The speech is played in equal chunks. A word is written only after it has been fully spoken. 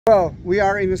Well, we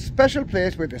are in a special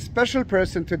place with a special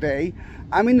person today.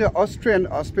 I'm in the Austrian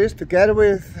Hospice together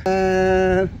with...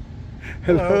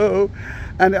 hello.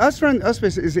 And the Austrian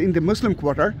Hospice is in the Muslim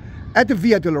quarter at the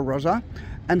Via Dolorosa,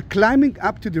 and climbing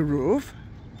up to the roof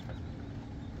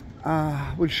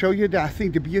will show you, I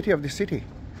think, the beauty of the city.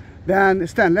 Then,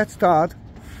 Stan, let's start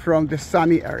from the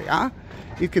sunny area.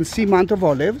 You can see Mount of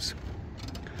Olives,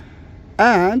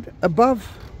 and above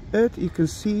it you can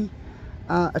see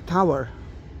a tower.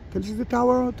 Can you see the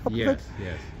tower on top of it?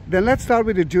 Yes. Then let's start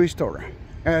with the Jewish story.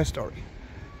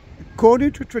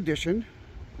 According to tradition,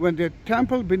 when the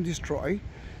temple been destroyed,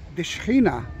 the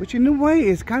Shekhinah, which in a way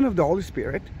is kind of the Holy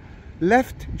Spirit,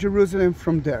 left Jerusalem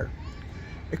from there.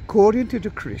 According to the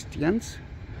Christians,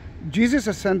 Jesus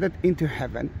ascended into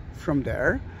heaven from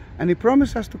there, and he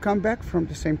promised us to come back from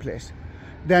the same place.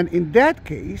 Then in that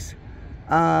case,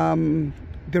 the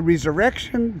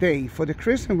resurrection day for the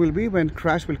Christian will be when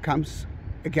Christ will come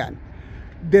again.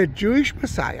 The Jewish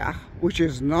Messiah, which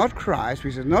is not Christ,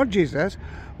 which is not Jesus,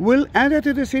 will enter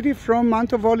to the city from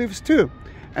Mount of Olives too.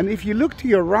 And if you look to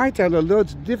your right, although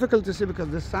it's difficult to see because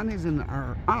the sun is in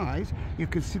our eyes, you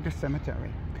can see the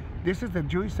cemetery. This is the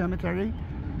Jewish cemetery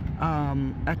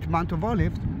at Mount of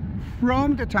Olives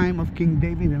from the time of King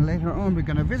David, and later on we're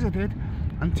going to visit it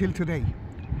until today.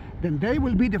 Then they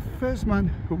will be the first one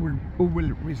who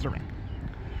will resurrect.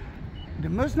 The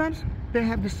Muslims, they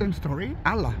have the same story.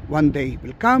 Allah one day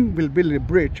will come, will build a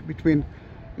bridge between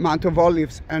Mount of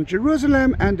Olives and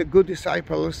Jerusalem, and the good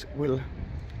disciples will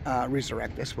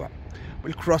resurrect as well.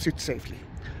 Will cross it safely.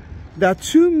 There are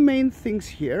two main things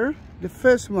here. The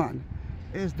first one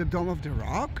is the Dome of the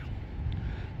Rock.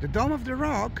 The Dome of the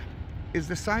Rock is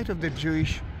the site of the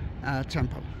Jewish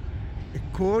temple.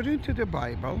 According to the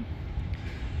Bible,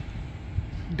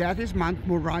 that is Mount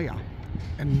Moriah.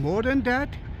 And more than that,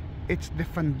 it's the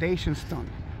foundation stone.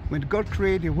 When God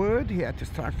created the world, he had to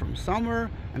start from somewhere,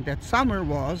 and that somewhere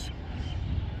was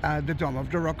the Dome of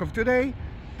the Rock of today.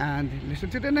 And listen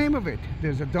to the name of it.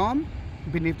 There's a dome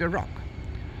beneath the rock.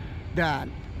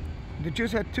 Then the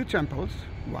Jews had two temples.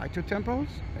 Why two temples?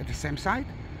 At the same site.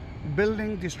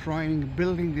 Building, destroying,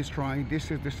 building, destroying.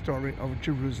 This is the story of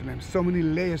Jerusalem. So many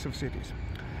layers of cities.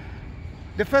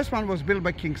 The first one was built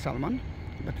by King Solomon,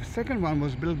 but the second one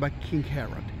was built by King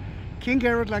Herod. King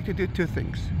Herod liked to do two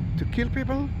things: to kill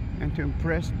people and to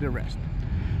impress the rest.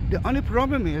 The only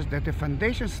problem is that the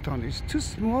foundation stone is too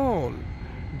small.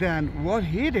 Then what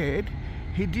he did,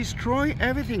 he destroyed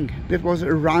everything that was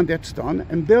around that stone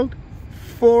and built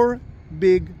 4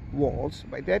 big walls.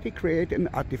 By that he created an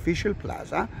artificial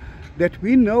plaza that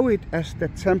we know it as the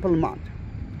Temple Mount.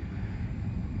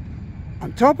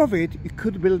 On top of it, he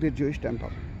could build a Jewish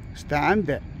temple.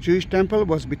 The Jewish temple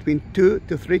was between 2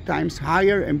 to 3 times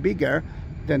higher and bigger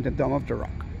than the Dome of the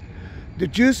Rock. The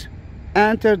Jews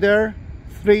enter there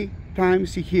 3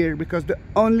 times a year because the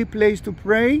only place to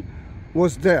pray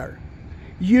was there.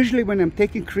 Usually when I'm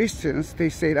taking Christians, they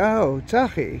say, oh,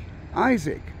 Zahi,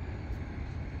 Isaac,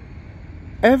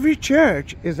 every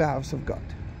church is a house of God.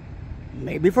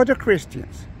 Maybe for the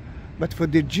Christians, but for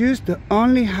the Jews, the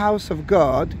only house of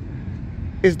God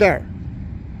is there.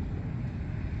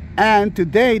 And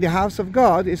today the house of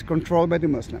God is controlled by the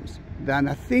Muslims. Then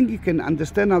I think you can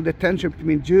understand now the tension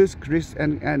between Jews,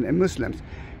 Christians, and Muslims.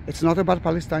 It's not about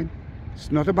Palestine.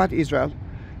 It's not about Israel.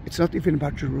 It's not even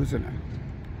about Jerusalem.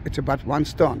 It's about one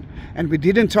stone. And we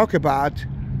didn't talk about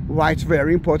why it's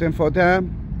very important for the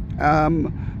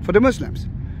Muslims.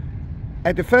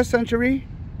 At the 1st century,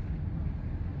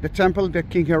 the temple that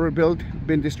King Herod built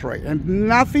been destroyed, and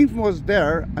nothing was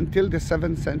there until the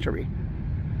 7th century.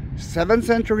 7th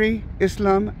century,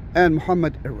 Islam and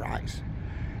Muhammad arise.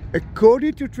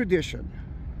 According to tradition.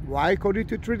 Why according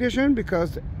to tradition?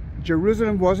 Because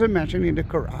Jerusalem wasn't mentioned in the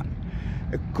Quran.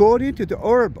 According to the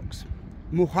oral books,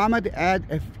 Muhammad had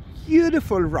a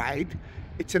beautiful ride.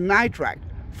 It's a night ride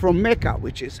from Mecca,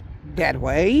 which is that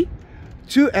way,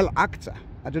 to Al-Aqsa.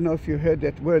 I don't know if you heard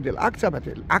that word Al-Aqsa, but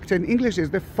Al-Aqsa in English is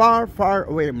the far, far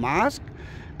away mosque.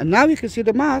 And now you can see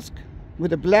the mosque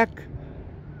with a black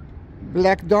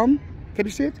dome. Can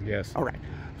you see it? Yes. All right.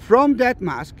 From that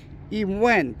mosque, he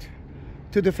went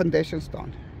to the foundation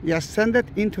stone. He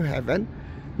ascended into heaven,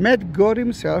 met God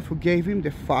himself, who gave him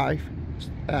the 5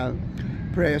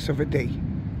 prayers of a day.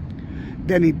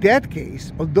 Then in that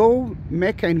case, although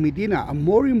Mecca and Medina are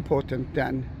more important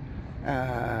than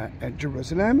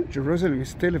Jerusalem is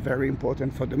still very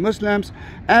important for the Muslims,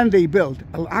 and they built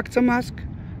Al-Aqsa Mosque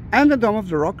and the Dome of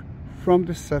the Rock from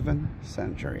the 7th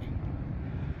century.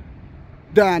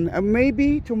 Then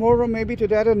maybe tomorrow, maybe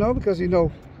today, I don't know, because you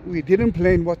know we didn't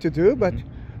plan what to do, but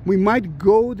We might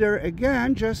go there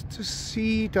again just to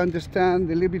see, to understand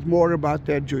a little bit more about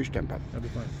the Jewish temple. That'd be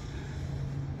fun.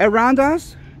 Around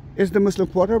us is the Muslim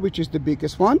quarter, which is the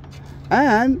biggest one,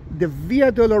 and the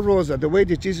Via Dolorosa, the way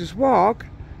that Jesus walked,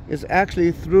 is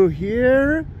actually through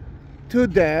here to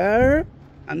there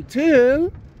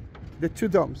until the two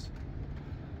domes.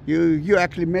 You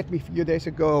actually met me a few days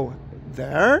ago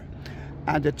there,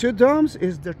 and the two domes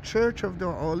is the Church of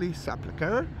the Holy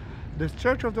Sepulchre. The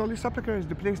Church of the Holy Sepulchre is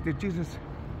the place that Jesus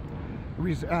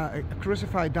was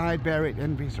crucified, died, buried,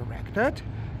 and resurrected.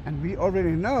 And we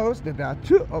already know that there are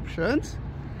two options.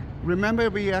 Remember,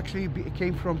 we actually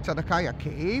came from Tzedakah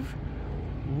Cave.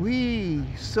 We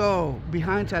saw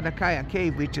behind Tzedakah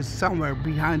Cave, which is somewhere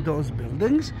behind those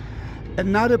buildings,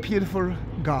 another beautiful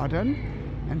garden.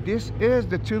 And this is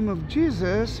the tomb of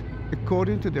Jesus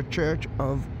according to the Church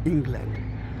of England.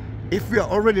 If we are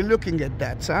already looking at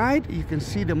that side, you can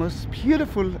see the most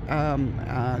beautiful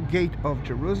gate of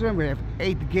Jerusalem. We have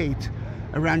 8 gates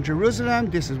around Jerusalem.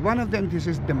 This is one of them. This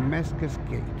is Damascus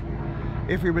Gate.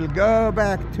 If we will go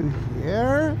back to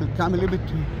here, we'll come a little bit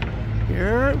to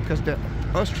here, because the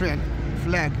Austrian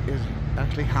flag is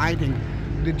actually hiding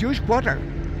the Jewish quarter.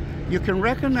 You can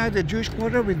recognize the Jewish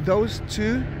quarter with those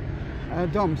two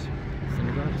domes.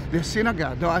 Synagogues? The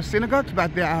synagogue. There are synagogues,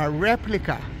 but they are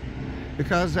replica.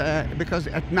 Because at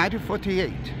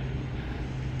 1948,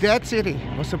 that city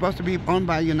was supposed to be owned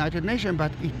by the United Nations,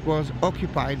 but it was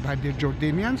occupied by the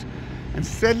Jordanians, and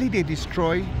sadly they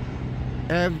destroyed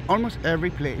almost every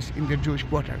place in the Jewish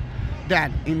quarter.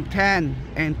 Then in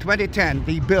 2010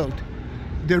 they built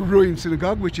the ruined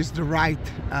synagogue, which is the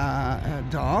right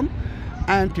dome,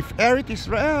 and Tiferet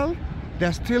Israel,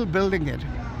 they're still building it,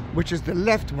 which is the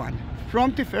left one.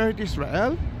 From Tiferet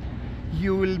Israel,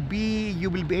 you will be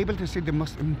able to see the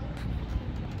most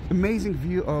amazing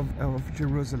view of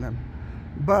Jerusalem.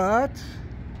 But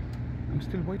I'm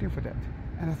still waiting for that.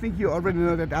 And I think you already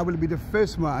know that I will be the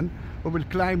first one who will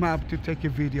climb up to take a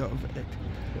video of it.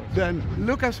 Then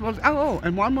look as well. Oh,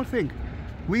 and one more thing.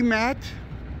 We met,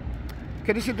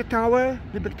 can you see the tower?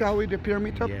 The big tower with the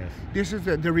pyramid top? Yes. This is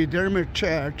the Redeemer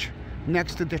Church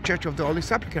next to the Church of the Holy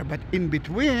Sepulchre. But in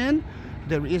between,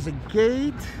 there is a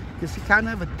gate. You see kind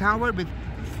of a tower with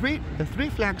three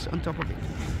flags on top of it.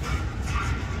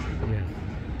 Yes.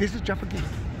 This is Jaffa Gate.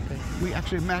 Okay. We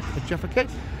actually met at Jaffa Gate.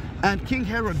 And King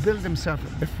Herod built himself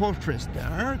a fortress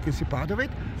there. You can see part of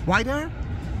it. Why there?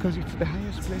 Because it's the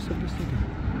highest place of the city.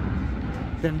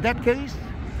 Then in that case,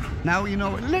 now you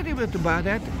know a little bit about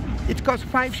that. It costs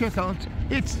 5 shekels.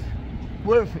 It's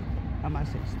worth it, I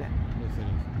must say, Stan.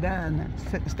 Then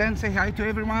Stan, say hi to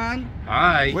everyone.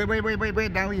 Hi.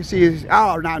 Wait. Now you see.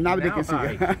 Oh, now they can see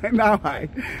you. Now hi.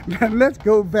 Then let's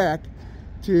go back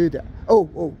to the.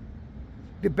 Oh.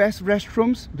 The best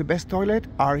restrooms, the best toilet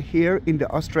are here in the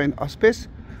Austrian Hospice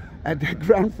at the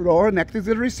ground floor next to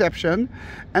the reception,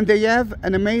 and they have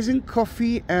an amazing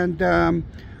coffee and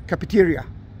cafeteria.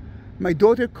 My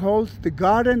daughter calls the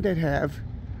garden they have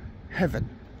heaven.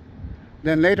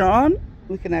 Then later on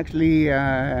we can actually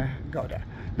go there.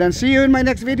 Then see you in my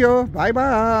next video. Bye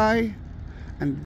bye. And